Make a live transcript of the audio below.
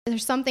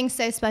There's something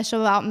so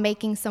special about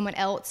making someone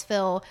else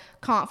feel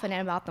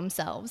confident about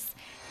themselves.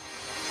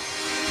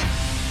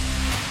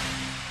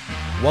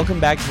 Welcome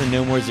back to the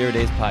No More 0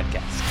 Days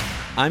podcast.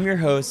 I'm your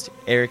host,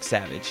 Eric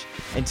Savage,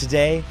 and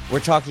today we're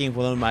talking with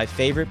one of my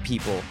favorite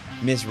people,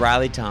 Miss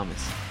Riley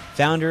Thomas,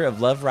 founder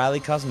of Love Riley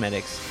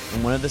Cosmetics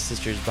and one of the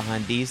sisters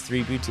behind These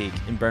Three Boutique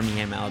in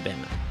Birmingham,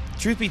 Alabama.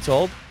 Truth be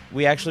told,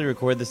 we actually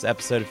recorded this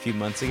episode a few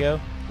months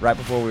ago, right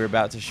before we were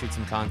about to shoot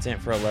some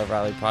content for a Love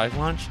Riley product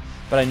launch,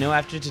 but I know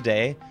after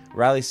today,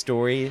 Riley's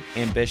story,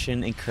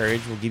 ambition, and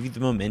courage will give you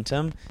the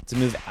momentum to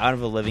move out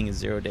of living a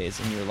 0 days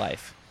in your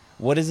life.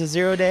 What is a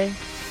 0 day?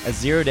 A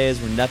 0 day is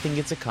when nothing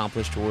gets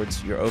accomplished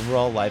towards your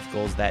overall life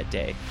goals that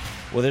day.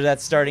 Whether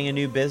that's starting a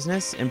new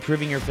business,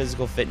 improving your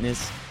physical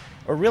fitness,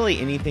 or really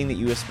anything that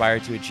you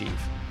aspire to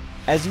achieve.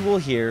 As you will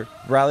hear,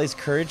 Riley's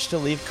courage to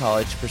leave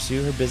college to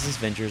pursue her business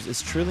ventures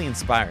is truly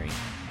inspiring,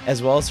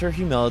 as well as her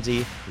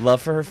humility,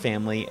 love for her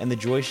family, and the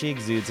joy she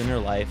exudes in her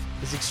life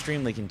is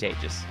extremely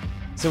contagious.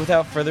 So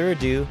without further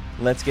ado,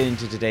 let's get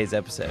into today's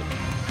episode.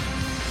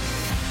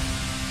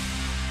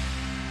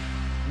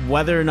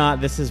 Whether or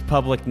not this is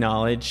public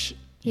knowledge,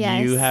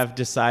 Yes. You have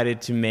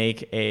decided to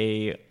make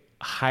a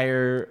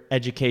higher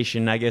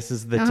education, I guess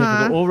is the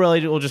typical,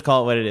 we'll just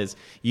call it what it is.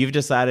 You've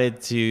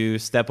decided to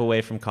step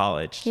away from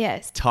college.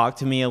 Yes. Talk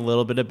to me a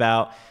little bit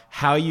about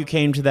how you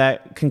came to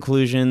that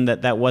conclusion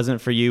that that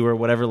wasn't for you or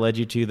whatever led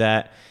you to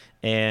that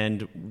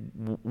and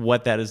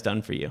what that has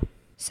done for you.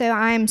 So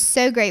I'm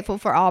so grateful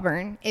for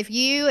Auburn. If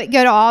you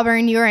go to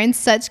Auburn, you are in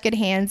such good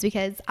hands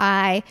because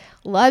I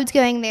loved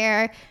going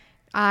there.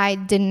 I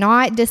did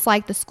not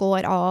dislike the school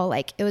at all.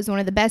 Like, it was one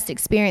of the best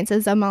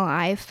experiences of my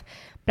life.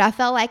 But I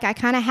felt like I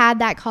kind of had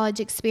that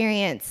college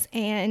experience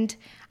and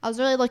I was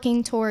really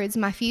looking towards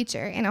my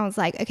future. And I was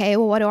like, okay,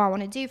 well, what do I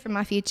want to do for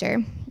my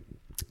future?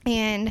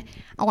 And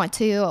I want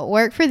to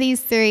work for These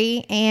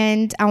Three,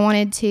 and I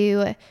wanted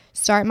to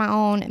start my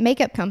own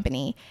makeup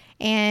company.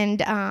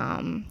 And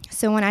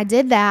so when I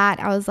did that,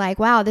 I was like,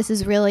 wow, this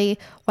is really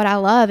what I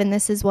love, and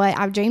this is what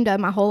I've dreamed of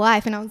my whole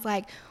life. And I was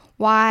like,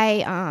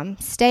 why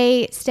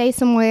stay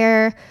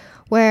somewhere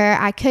where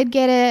I could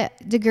get a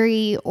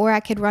degree or I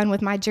could run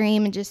with my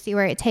dream and just see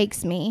where it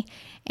takes me.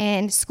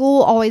 And school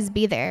will always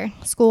be there.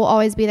 School will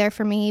always be there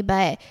for me,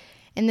 but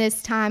in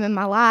this time in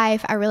my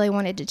life, I really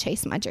wanted to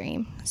chase my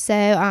dream. So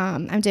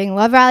I'm doing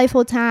Love Riley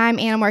full-time,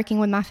 and I'm working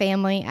with my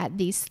family at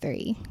These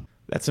Three.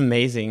 That's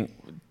amazing.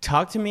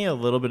 Talk to me a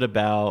little bit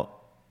about,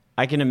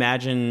 I can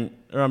imagine,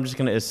 or I'm just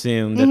going to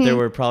assume that there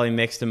were probably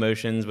mixed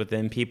emotions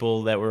within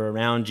people that were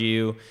around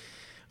you.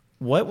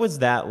 What was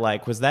that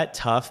like? Was that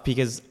tough?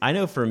 Because I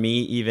know for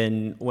me,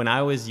 even when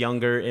I was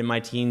younger in my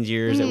teens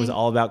years, it was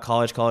all about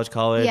college.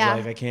 Yeah.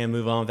 Like, I can't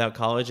move on without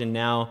college. And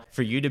now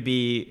for you to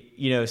be,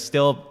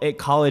 still at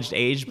college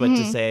age, but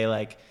to say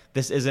like,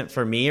 this isn't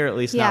for me, or at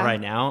least not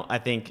right now, I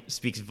think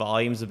speaks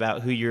volumes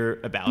about who you're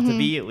about to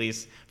be, at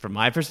least from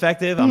my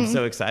perspective. I'm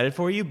so excited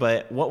for you.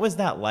 But what was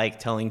that like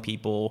telling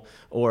people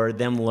or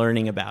them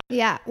learning about it?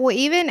 Yeah, well,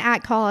 even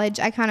at college,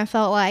 I kind of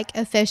felt like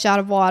a fish out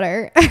of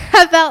water.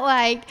 I felt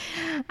like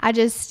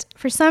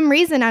for some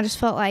reason, I just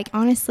felt like,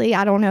 honestly,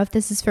 I don't know if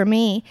this is for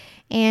me.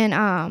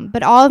 And,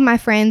 but all of my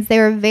friends, they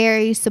were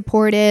very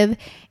supportive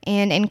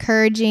and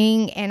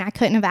encouraging, and I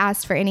couldn't have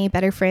asked for any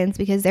better friends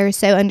because they were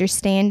so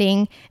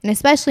understanding, and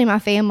especially my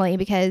family,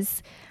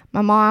 because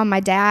my mom, my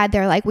dad,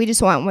 they're like, we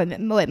just want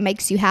what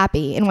makes you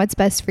happy and what's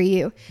best for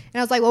you. And I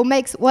was like, well,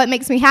 what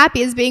makes me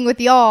happy is being with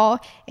y'all.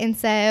 And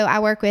so I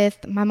work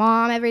with my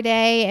mom every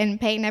day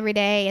and Peyton every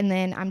day, and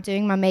then I'm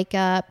doing my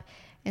makeup.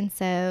 And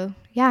so,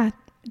 yeah,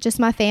 just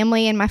my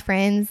family and my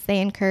friends,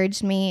 they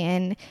encouraged me,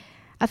 and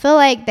I feel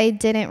like they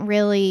didn't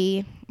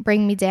really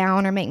bring me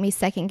down or make me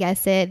second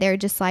guess it. They're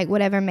just like,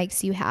 whatever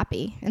makes you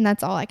happy. And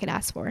that's all I could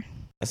ask for.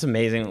 That's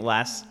amazing.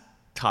 Last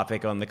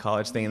topic on the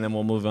college thing, and then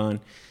we'll move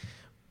on.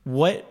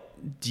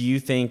 What do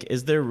you think,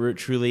 is there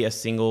truly a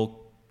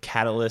single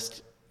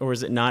catalyst, or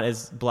is it not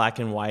as black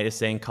and white as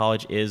saying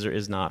college is or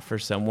is not for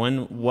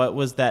someone? What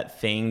was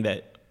that thing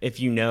that, if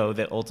you know,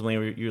 that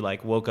ultimately you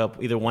like woke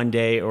up either one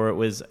day or it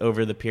was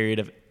over the period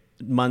of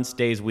months,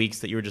 days, weeks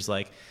that you were just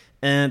like,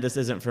 this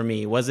isn't for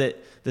me? Was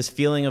it this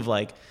feeling of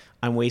like,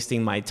 I'm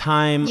wasting my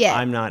time,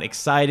 I'm not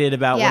excited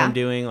about what I'm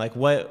doing? Like,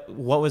 what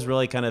was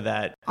really kind of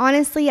that?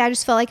 Honestly, I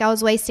just felt like I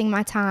was wasting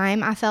my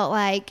time. I felt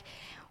like,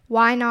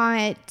 why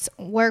not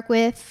work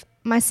with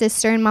my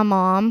sister and my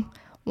mom?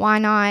 Why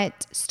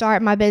not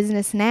start my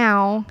business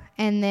now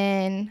and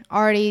then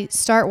already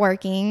start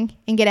working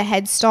and get a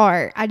head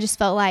start? I just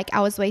felt like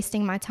I was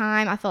wasting my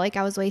time. I felt like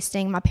I was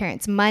wasting my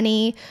parents'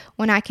 money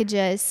when I could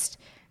just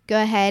go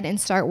ahead and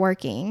start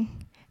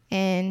working.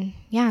 And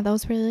yeah, that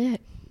was really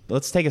it.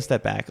 Let's take a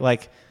step back.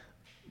 Like,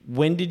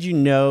 when did you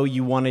know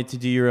you wanted to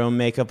do your own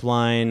makeup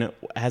line?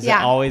 Has it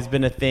always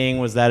been a thing?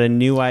 Was that a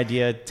new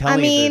idea? Tell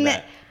me about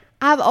that.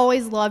 I've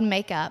always loved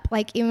makeup.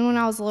 Like, even when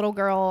I was a little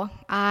girl,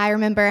 I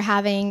remember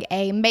having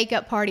a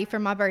makeup party for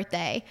my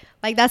birthday.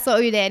 Like, that's what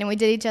we did, and we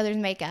did each other's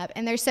makeup.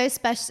 And there's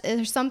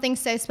something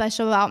so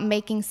special about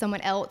making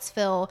someone else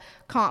feel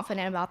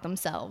confident about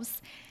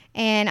themselves.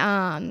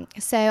 And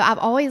so I've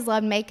always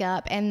loved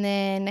makeup. And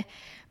then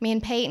me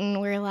and Peyton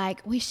were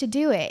like, we should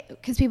do it,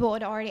 because people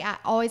would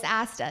always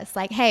asked us,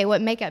 like, hey,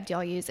 what makeup do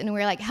y'all use? And we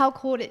were like, how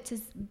cool would it to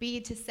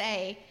be to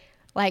say,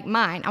 like,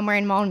 mine, I'm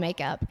wearing Malden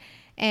makeup.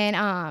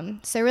 And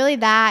so really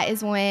that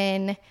is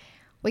when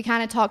we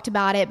kind of talked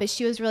about it, but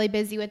she was really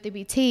busy with the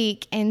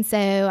boutique. And so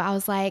I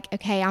was like,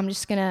 okay, I'm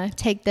just going to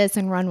take this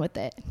and run with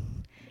it.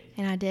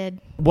 And I did.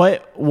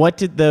 What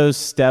did those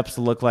steps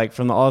look like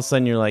from all of a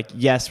sudden you're like,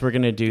 yes, we're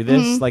going to do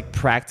this? Mm-hmm. Like,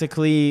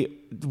 practically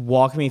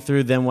walk me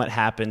through then what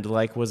happened.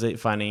 Like, was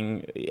it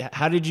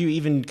how did you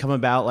even come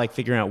about, like,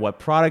 figuring out what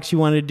products you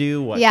want to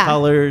do, what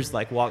colors?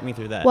 Like, walk me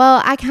through that.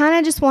 Well, I kind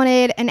of just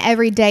wanted an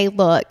everyday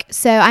look.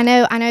 So I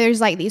know there's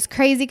like these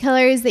crazy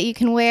colors that you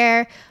can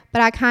wear,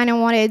 but I kind of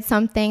wanted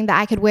something that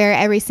I could wear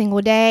every single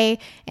day,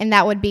 and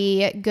that would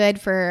be good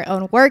for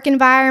a work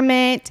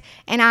environment.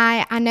 And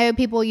I know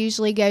people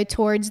usually go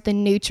towards the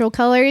neutral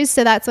colors,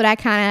 so that's what I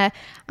kind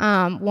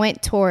of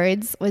went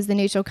towards, was the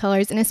neutral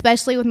colors. And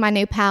especially with my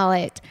new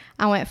palette,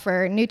 I went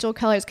for neutral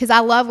colors because I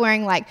love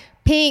wearing like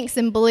pinks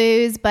and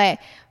blues, but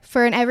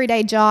for an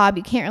everyday job,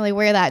 you can't really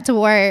wear that to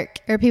work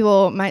or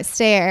people might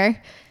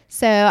stare.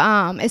 So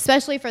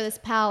especially for this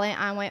palette,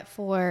 I went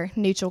for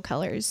neutral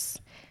colors.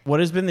 What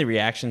has been the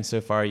reaction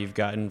so far you've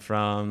gotten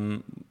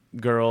from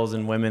girls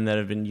and women that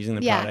have been using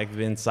the product?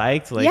 Been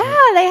psyched? Like, yeah,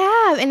 they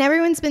have. And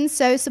everyone's been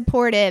so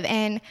supportive.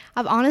 And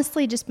I've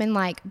honestly just been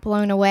like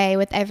blown away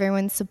with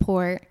everyone's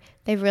support.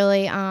 They've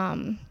really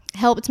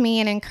helped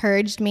me and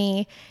encouraged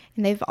me.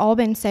 And they've all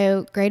been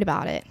so great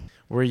about it.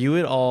 Were you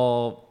at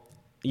all,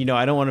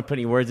 I don't want to put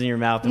any words in your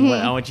mouth, and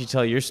I want you to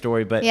tell your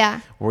story, but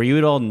were you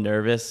at all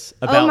nervous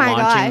about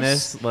launching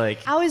this?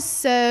 Like, I was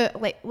so,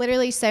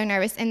 literally so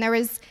nervous. And there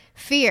was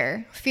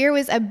fear. Fear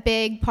was a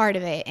big part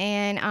of it.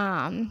 And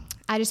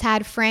I just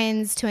had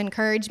friends to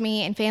encourage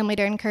me and family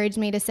to encourage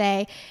me to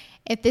say,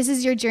 if this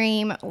is your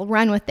dream,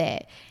 run with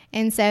it.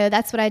 And so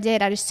that's what I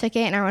did. I just took it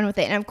and I ran with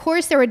it. And of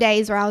course there were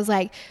days where I was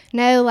like,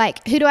 no,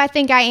 like, who do I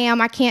think I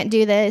am? I can't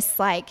do this.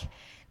 Like,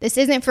 this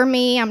isn't for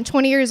me. I'm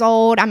 20 years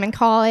old. I'm in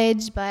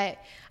college. But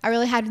I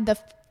really had the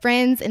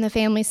friends and the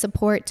family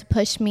support to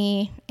push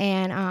me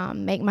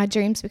and make my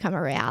dreams become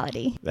a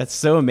reality. That's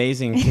so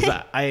amazing,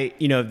 because I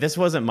this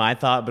wasn't my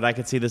thought, but I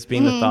could see this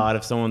being the thought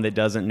of someone that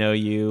doesn't know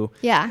you.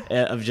 Yeah.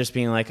 Of just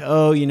being like,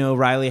 oh,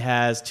 Riley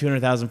has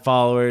 200,000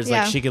 followers.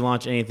 Like, she can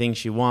launch anything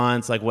she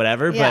wants, like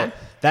whatever. Yeah. But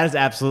that is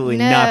absolutely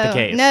not the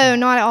case. No,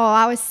 not at all.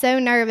 I was so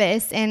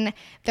nervous. And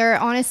there are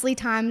honestly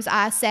times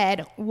I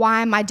said,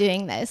 why am I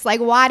doing this?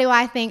 Like, why do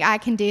I think I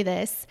can do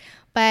this?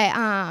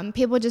 But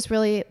people just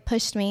really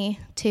pushed me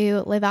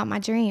to live out my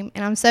dream.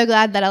 And I'm so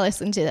glad that I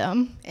listened to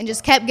them and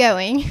just kept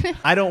going.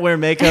 I don't wear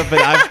makeup,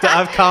 but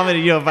I've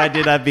commented, if I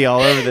did, I'd be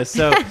all over this.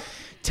 So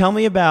tell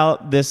me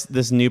about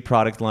this new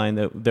product line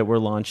that we're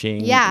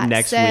launching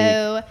next week.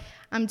 So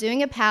I'm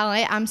doing a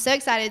palette. I'm so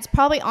excited. It's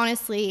probably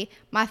honestly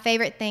my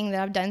favorite thing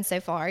that I've done so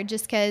far,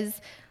 just because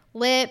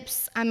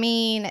lips,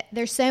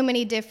 there's so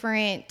many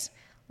different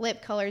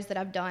lip colors that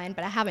I've done,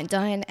 but I haven't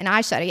done an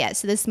eyeshadow yet.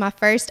 So this is my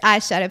first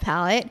eyeshadow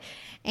palette.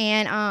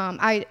 And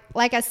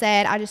like I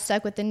said, I just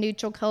stuck with the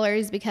neutral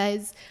colors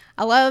because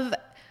I love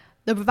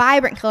the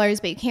vibrant colors,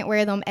 but you can't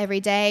wear them every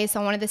day.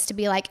 So I wanted this to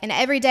be like an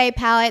everyday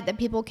palette that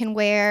people can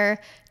wear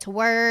to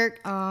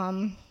work,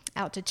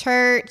 out to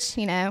church,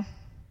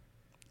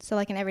 so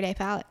like an everyday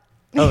palette.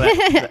 Oh,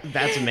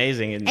 that's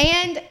amazing.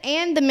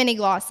 And the mini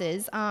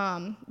glosses.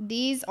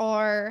 These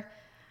are,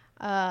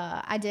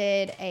 I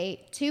did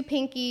 2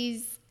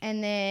 pinkies,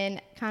 and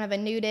then kind of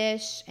a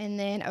nudish, and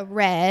then a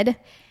red.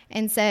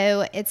 And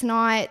so it's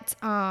not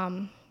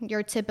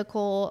your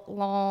typical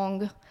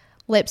long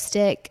lip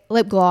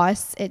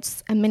gloss.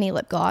 It's a mini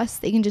lip gloss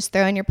that you can just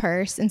throw in your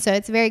purse. And so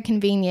it's very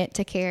convenient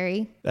to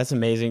carry. That's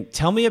amazing.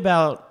 Tell me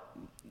about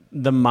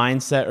the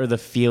mindset or the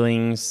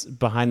feelings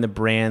behind the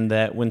brand,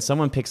 that when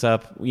someone picks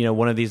up,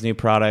 one of these new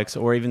products,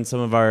 or even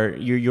some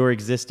of your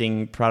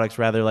existing products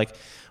rather, like,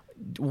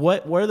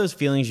 what are those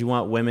feelings you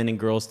want women and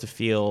girls to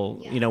feel,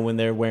 when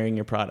they're wearing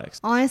your products?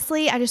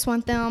 Honestly, I just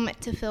want them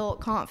to feel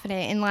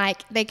confident and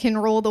like they can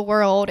rule the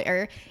world,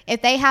 or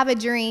if they have a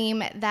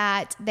dream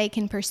that they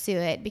can pursue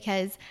it,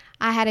 because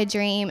I had a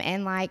dream,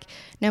 and like,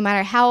 no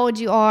matter how old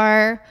you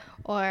are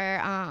or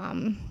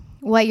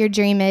what your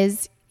dream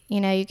is,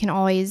 you can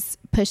always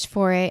push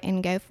for it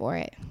and go for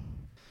it.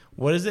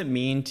 What does it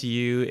mean to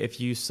you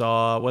if you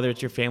saw, whether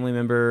it's your family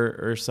member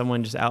or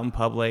someone just out in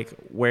public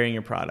wearing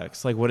your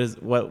products? Like, what are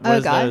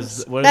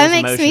those that makes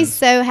emotions? Me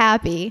so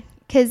happy,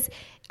 because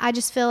I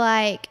just feel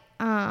like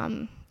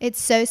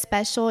it's so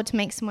special to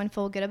make someone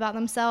feel good about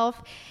themselves,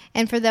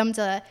 and for them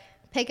to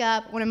pick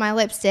up one of my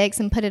lipsticks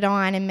and put it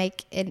on and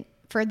make it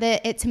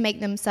to make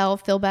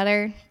themselves feel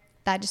better.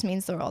 That just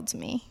means the world to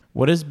me.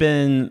 What has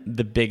been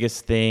the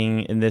biggest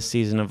thing in this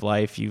season of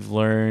life you've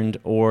learned,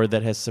 or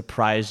that has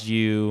surprised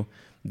you,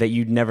 that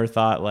you'd never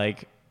thought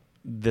like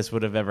this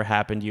would have ever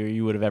happened to you, or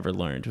you would have ever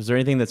learned? Was there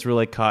anything that's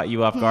really caught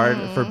you off guard,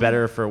 for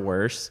better or for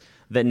worse,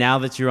 that now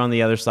that you're on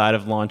the other side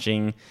of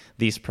launching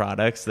these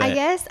products? I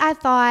guess I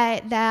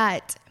thought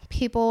that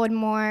people would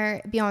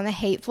more be on the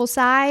hateful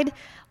side,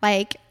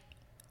 like,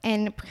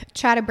 and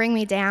try to bring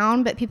me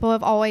down. But people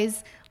have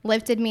always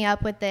lifted me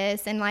up with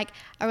this, and like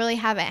I really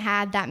haven't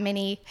had that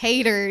many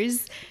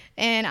haters.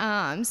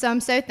 And so I'm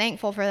so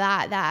thankful for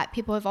that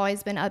people have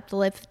always been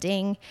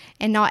uplifting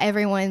and not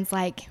everyone's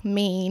like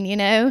mean, you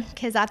know,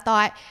 because I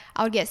thought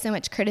I would get so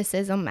much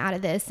criticism out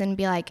of this and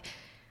be like,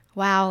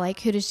 wow,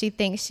 like who does she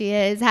think she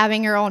is,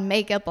 having her own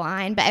makeup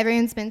line? But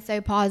everyone's been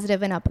so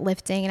positive and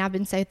uplifting, and I've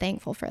been so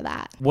thankful for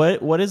that.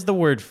 What does the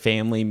word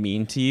family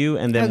mean to you?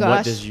 And then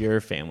what does your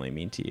family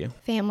mean to you?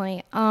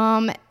 Family.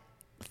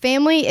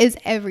 Family is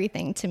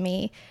everything to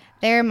me.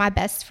 They're my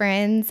best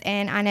friends,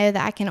 and I know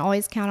that I can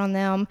always count on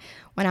them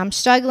when I'm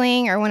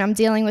struggling or when I'm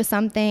dealing with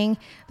something.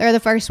 They're the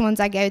first ones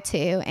I go to.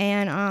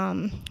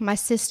 And my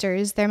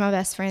sisters, they're my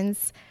best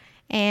friends.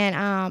 And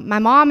my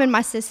mom and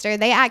my sister,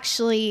 they're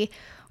actually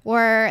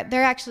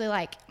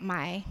like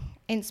my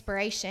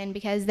inspiration,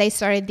 because they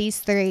started these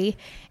three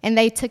and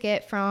they took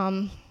it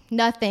from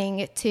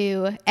nothing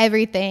to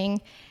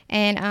everything.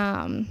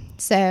 And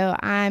so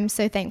I'm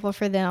so thankful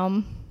for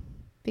them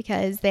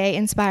because they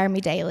inspire me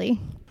daily.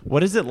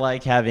 What is it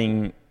like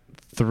having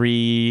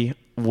three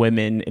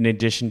women in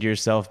addition to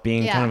yourself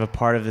being kind of a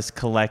part of this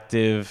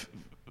collective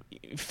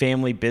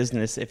family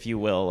business, if you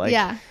will? Like,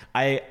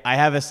 I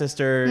have a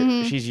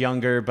sister, she's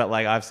younger, but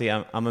like obviously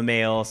I'm a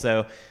male,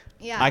 so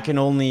I can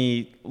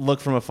only look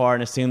from afar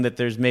and assume that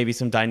there's maybe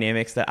some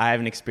dynamics that I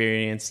haven't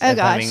experienced of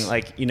having,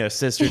 like, you know,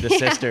 sister to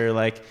sister.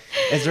 Like,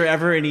 is there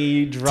ever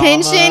any drama?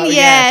 Tension,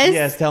 yes.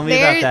 Yes, tell me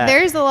about that.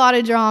 There's a lot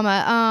of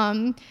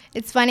drama.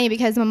 It's funny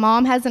because my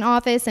mom has an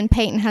office and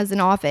Peyton has an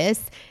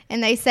office,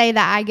 and they say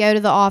that I go to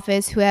the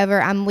office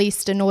whoever I'm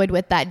least annoyed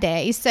with that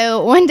day.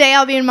 So one day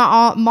I'll be in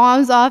my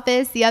mom's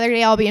office, the other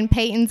day I'll be in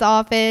Peyton's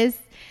office.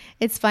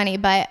 It's funny,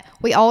 but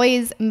we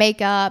always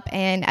make up,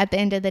 and at the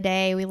end of the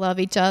day, we love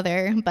each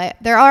other. But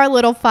there are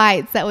little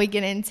fights that we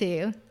get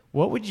into.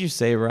 What would you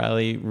say,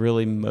 Riley,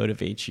 really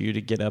motivates you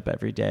to get up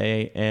every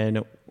day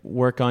and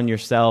work on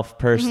yourself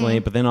personally,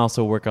 but then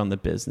also work on the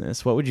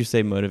business? What would you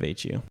say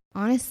motivates you?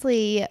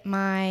 Honestly,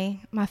 my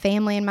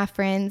family and my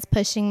friends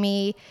pushing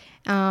me,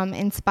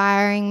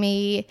 inspiring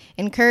me,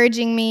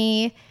 encouraging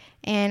me,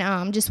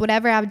 and just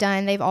whatever I've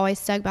done, they've always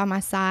stuck by my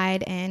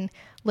side and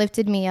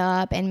lifted me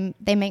up, and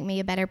they make me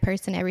a better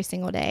person every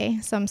single day.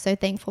 So I'm so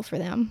thankful for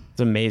them.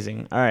 It's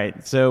amazing. All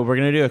right. So we're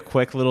going to do a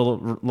quick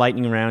little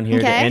lightning round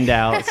here to end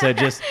out. So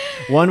just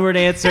one word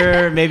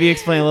answer, maybe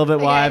explain a little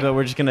bit why, but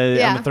we're just going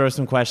to, I'm going to throw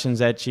some questions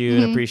at you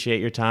and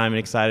appreciate your time and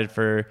excited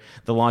for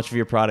the launch of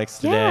your products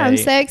today. Yeah, I'm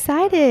so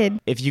excited.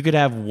 If you could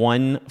have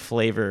one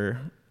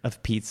flavor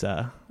of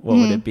pizza, what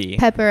would it be?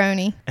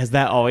 Pepperoni. Has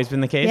that always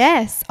been the case?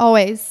 Yes,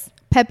 always.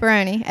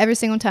 Pepperoni, every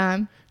single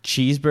time.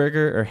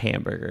 Cheeseburger or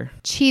hamburger?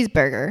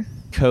 Cheeseburger.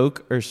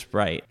 Coke or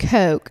Sprite?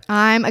 Coke.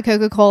 I'm a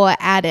Coca-Cola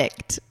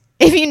addict.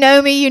 If you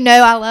know me, you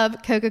know I love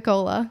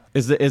Coca-Cola.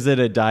 Is it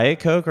a Diet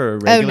Coke or a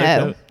regular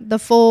Coke? The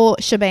full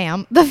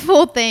shabam. The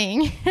full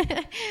thing.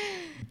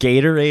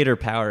 Gatorade or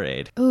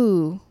Powerade?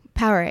 Ooh,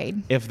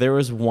 Powerade. If there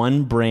was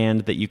one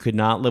brand that you could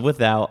not live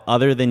without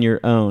other than your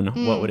own,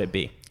 what would it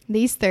be?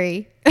 These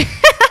three.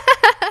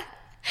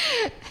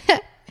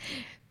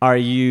 Are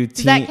you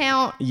Does that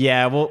count?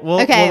 Yeah, we'll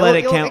let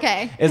it count.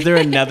 Okay. Is there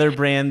another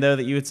brand though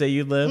that you would say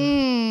you'd live?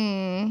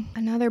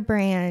 Another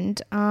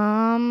brand.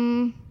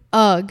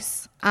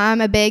 Uggs.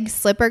 I'm a big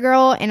slipper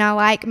girl, and I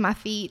like my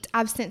feet. I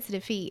have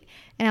sensitive feet,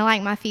 and I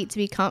like my feet to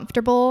be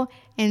comfortable,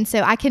 and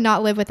so I could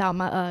not live without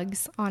my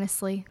Uggs,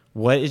 honestly.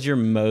 What is your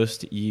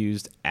most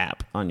used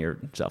app on your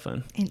cell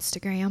phone?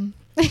 Instagram.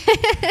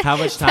 How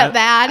much time? Is that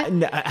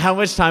bad? How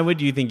much time would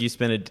you think you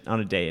spend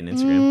on a day in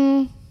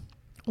Instagram?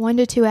 1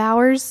 to 2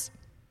 hours.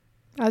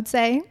 I would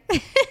say.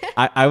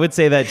 I would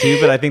say that too,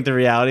 but I think the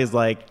reality is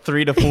like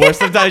 3 to 4.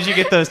 Sometimes you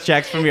get those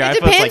checks from your iPhone.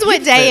 It depends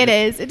what day it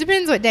is. It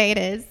depends what day it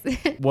is.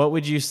 What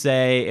would you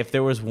say if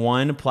there was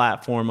one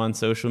platform on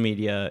social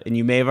media, and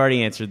you may have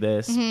already answered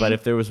this, but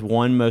if there was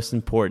one most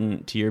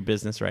important to your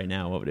business right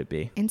now, what would it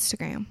be?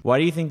 Instagram. Why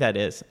do you think that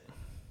is?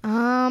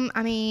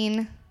 I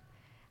mean,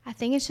 I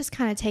think it's just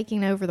kind of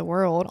taking over the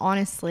world,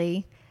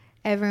 honestly.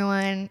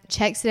 Everyone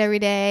checks it every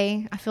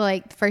day. I feel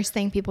like the first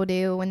thing people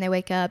do when they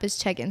wake up is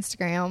check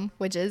Instagram,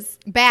 which is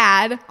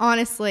bad,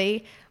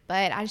 honestly.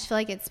 But I just feel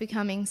like it's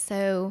becoming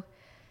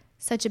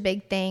such a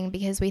big thing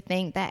because we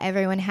think that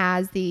everyone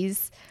has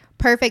these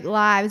perfect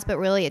lives, but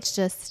really it's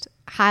just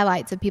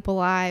highlights of people's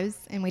lives,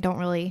 and we don't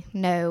really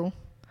know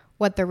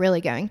what they're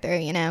really going through,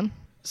 you know?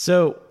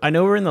 So I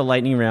know we're in the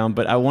lightning round,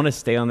 but I want to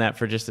stay on that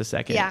for just a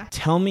second. Yeah.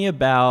 Tell me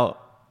about,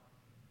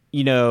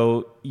 you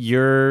know,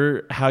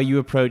 how you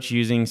approach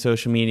using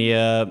social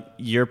media,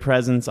 your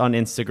presence on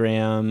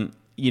Instagram.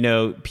 You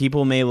know,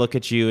 people may look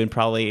at you and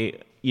probably,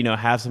 you know,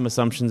 have some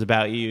assumptions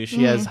about you.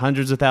 She has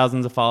hundreds of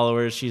thousands of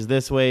followers. She's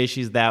this way,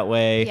 she's that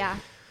way. Yeah.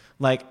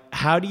 Like,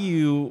 how are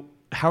you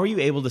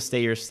able to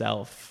stay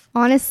yourself?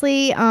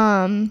 Honestly,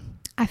 I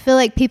feel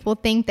like people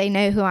think they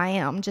know who I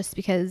am just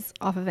because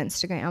off of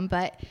Instagram,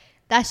 but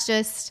that's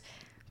just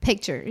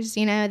pictures,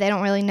 you know? They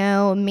don't really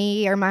know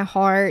me or my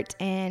heart,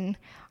 and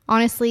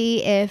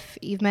honestly, if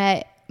you've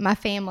met my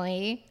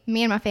family,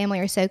 me and my family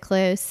are so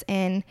close,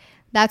 and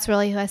that's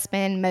really who I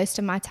spend most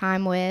of my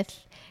time with.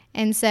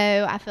 And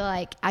so I feel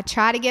like I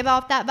try to give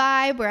off that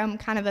vibe where I'm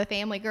kind of a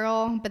family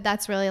girl, but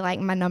that's really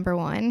like my number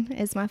one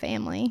is my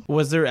family.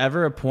 Was there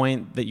ever a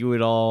point that you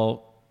would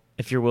all,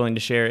 if you're willing to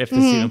share, if this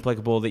is even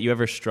applicable, that you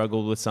ever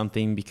struggled with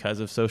something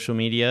because of social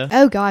media?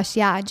 Oh gosh,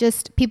 yeah.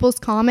 Just people's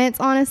comments,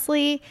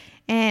 honestly,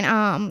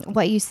 and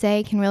what you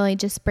say can really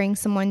just bring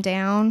someone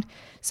down.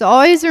 So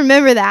always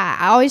remember that.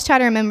 I always try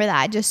to remember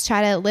that. Just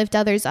try to lift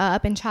others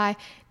up and try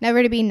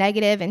never to be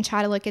negative and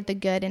try to look at the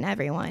good in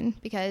everyone,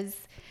 because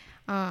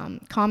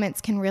comments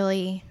can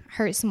really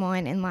hurt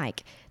someone and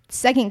like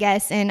second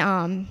guess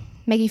and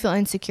make you feel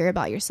insecure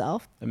about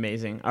yourself.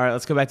 Amazing. All right,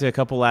 let's go back to a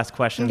couple last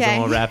questions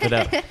and we'll wrap it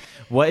up.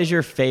 What is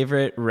your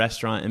favorite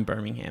restaurant in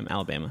Birmingham,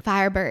 Alabama?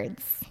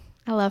 Firebirds.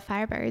 I love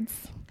Firebirds.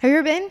 Have you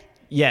ever been?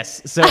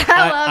 Yes. So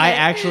I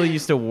actually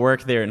used to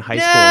work there in high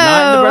school.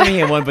 Not in the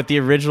Birmingham one, but the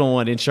original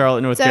one in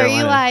Charlotte, North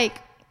Carolina.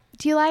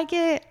 Do you like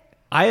it?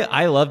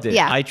 I loved it.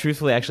 Yeah. I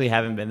truthfully actually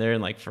haven't been there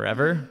in like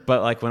forever.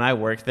 But like when I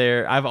worked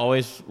there, I've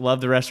always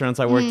loved the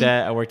restaurants I worked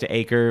at. I worked at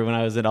Acre when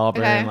I was at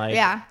Auburn. Okay. And like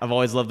Yeah. I've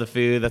always loved the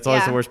food. That's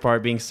always the worst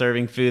part, being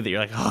serving food that you're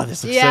like, oh,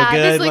 this looks so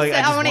good. This looks like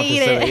I want to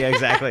eat it. Yeah,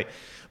 exactly.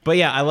 But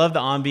yeah, I love the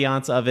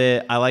ambiance of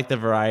it. I like the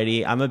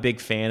variety. I'm a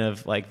big fan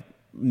of like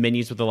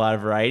menus with a lot of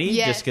variety,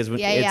 just because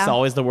it's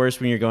always the worst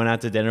when you're going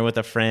out to dinner with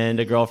a friend,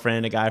 a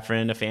girlfriend, a guy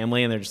friend, a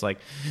family, and they're just like,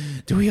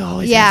 do we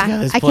always have to go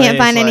to this place? Can't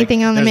find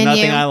anything on the menu. There's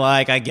nothing I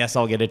like. I guess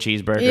I'll get a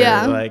cheeseburger.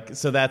 Yeah. Like,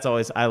 so that's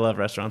always, I love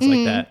restaurants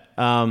like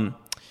that.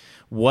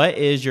 What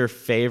is your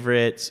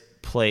favorite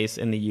place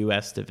in the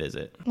U.S. to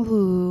visit?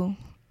 Ooh,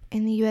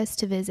 in the U.S.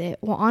 to visit.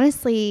 Well,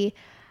 honestly,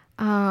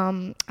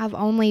 I've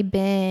only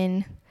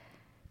been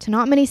to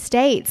not many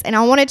states, and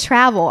I want to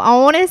travel. I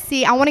want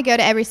to go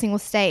to every single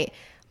state.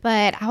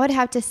 But I would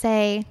have to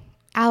say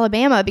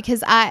Alabama,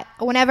 because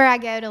whenever I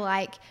go to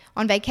like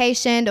on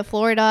vacation to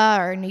Florida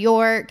or New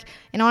York,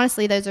 and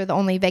honestly, those are the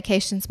only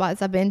vacation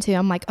spots I've been to,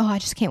 I'm like, oh, I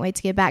just can't wait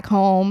to get back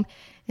home.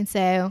 And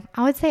so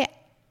I would say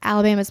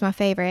Alabama is my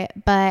favorite.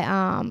 But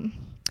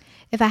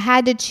if I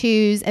had to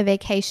choose a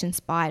vacation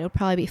spot, it would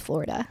probably be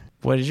Florida.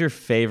 What is your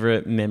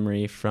favorite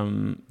memory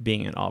from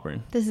being at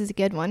Auburn? This is a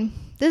good one.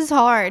 This is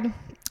hard.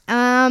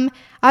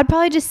 I'd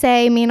probably just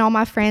say me and all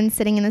my friends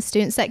sitting in the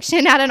student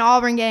section at an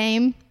Auburn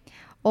game,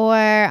 or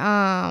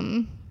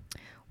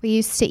we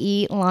used to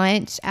eat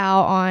lunch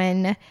out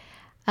on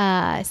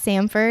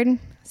Samford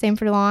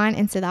Lawn,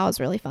 and so that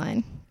was really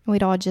fun.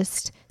 We'd all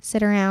just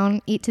sit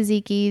around, eat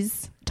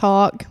tzatziki's,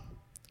 talk,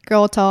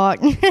 girl talk.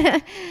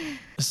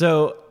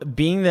 So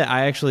being that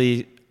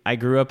I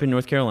grew up in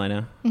North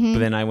Carolina, but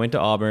then I went to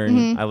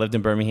Auburn. I lived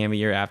in Birmingham a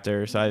year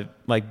after. So I've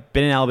like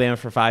been in Alabama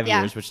for 5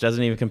 years, which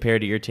doesn't even compare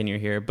to your tenure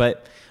here.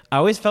 But I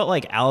always felt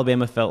like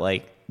Alabama felt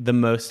like the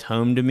most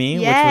home to me,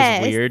 which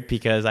was weird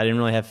because I didn't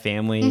really have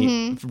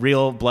family,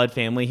 real blood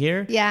family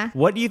here. Yeah.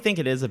 What do you think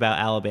it is about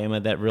Alabama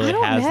that really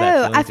has that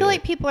feeling? I feel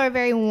like people are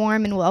very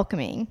warm and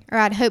welcoming, or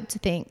I'd hope to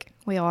think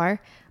we are.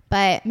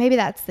 But maybe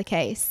that's the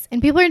case.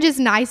 And people are just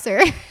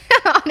nicer,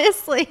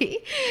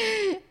 honestly.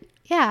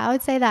 Yeah, I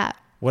would say that.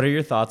 What are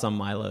your thoughts on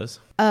Milo's?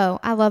 Oh,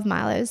 I love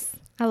Milo's.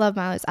 I love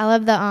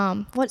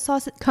the, what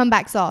sauce?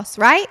 Comeback sauce,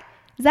 right?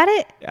 Is that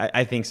it?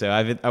 I think so.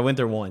 I went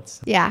there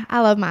once. Yeah, I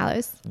love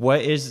Milo's.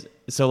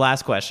 So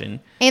last question.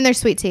 And their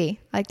sweet tea.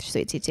 I like their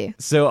sweet tea too.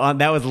 So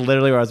that was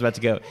literally where I was about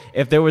to go.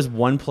 If there was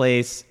one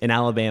place in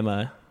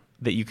Alabama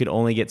that you could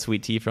only get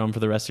sweet tea from for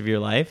the rest of your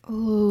life,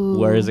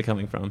 where is it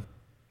coming from?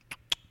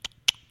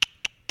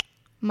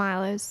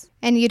 Milo's.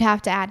 And you'd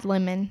have to add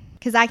lemon,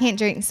 because I can't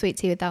drink sweet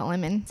tea without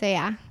lemon. So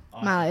yeah,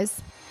 Milo's.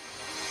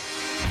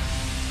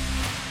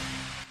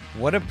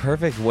 What a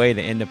perfect way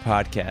to end a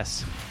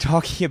podcast,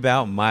 talking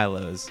about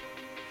Milo's.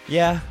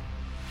 Yeah,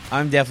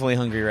 I'm definitely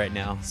hungry right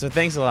now, so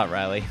thanks a lot,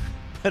 Riley.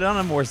 But on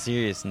a more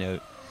serious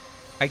note,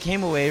 I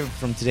came away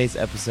from today's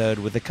episode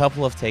with a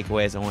couple of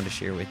takeaways I wanted to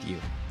share with you.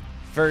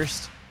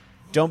 First,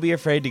 don't be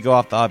afraid to go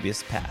off the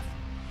obvious path.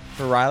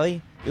 For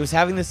Riley, it was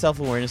having the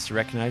self-awareness to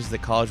recognize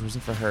that college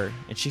wasn't for her,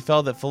 and she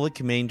felt that fully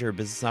committing to her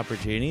business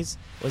opportunities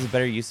was a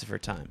better use of her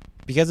time.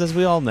 Because as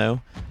we all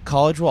know,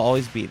 college will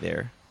always be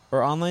there,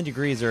 or online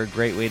degrees are a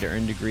great way to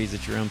earn degrees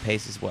at your own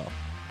pace as well.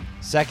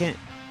 Second,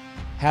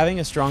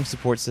 having a strong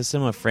support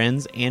system of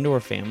friends and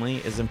or family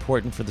is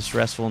important for the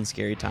stressful and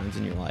scary times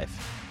in your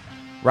life.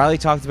 Riley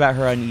talked about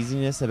her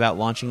uneasiness about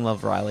launching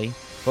Love Riley,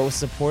 but was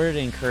supported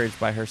and encouraged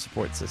by her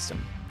support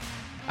system.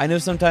 I know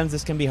sometimes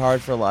this can be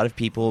hard for a lot of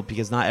people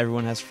because not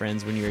everyone has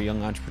friends when you're a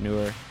young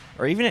entrepreneur,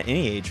 or even at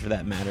any age for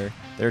that matter,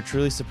 that are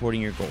truly supporting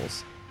your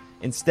goals.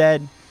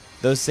 Instead,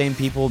 those same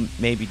people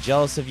may be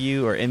jealous of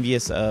you or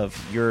envious of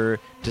your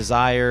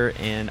desire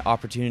and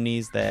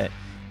opportunities that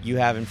you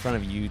have in front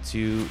of you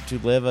to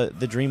live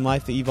the dream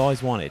life that you've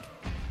always wanted.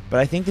 But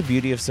I think the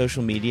beauty of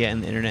social media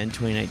and the internet in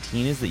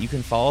 2019 is that you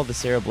can follow the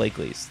Sarah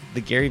Blakeleys,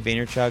 the Gary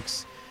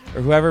Vaynerchuks,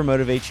 or whoever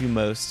motivates you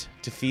most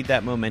to feed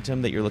that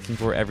momentum that you're looking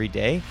for every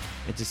day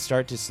and to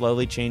start to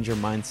slowly change your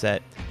mindset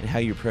and how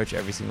you approach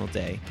every single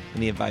day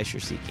and the advice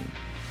you're seeking.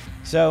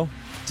 So,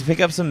 to pick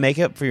up some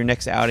makeup for your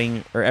next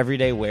outing or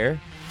everyday wear,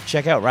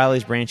 check out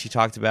Riley's brand she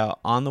talked about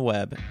on the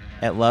web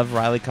at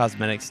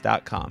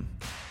loverileycosmetics.com.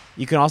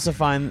 You can also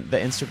find the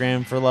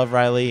Instagram for Love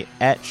Riley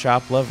at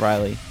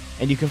shoploveriley,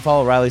 and you can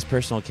follow Riley's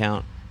personal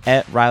account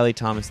at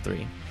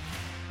RileyThomas3.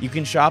 You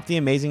can shop the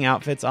amazing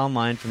outfits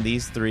online from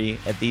these three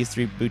at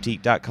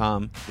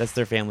these3boutique.com. That's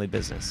their family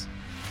business.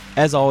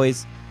 As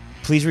always,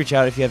 please reach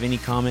out if you have any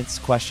comments,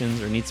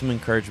 questions, or need some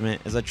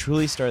encouragement, as I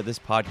truly start this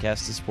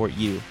podcast to support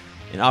you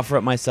and offer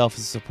up myself as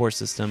a support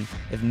system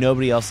if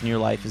nobody else in your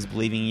life is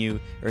believing you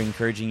or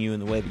encouraging you in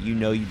the way that you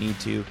know you need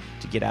to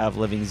get out of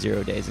living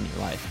 0 days in your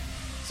life.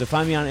 So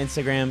find me on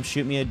Instagram,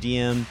 shoot me a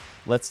DM,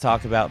 let's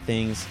talk about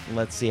things,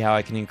 let's see how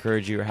I can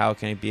encourage you or how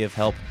can I be of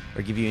help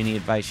or give you any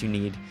advice you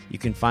need. You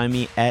can find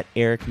me at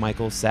Eric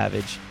Michael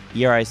Savage,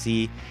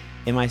 EricMichael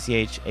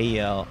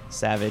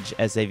Savage,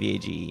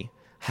 Savage.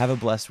 Have a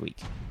blessed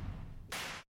week.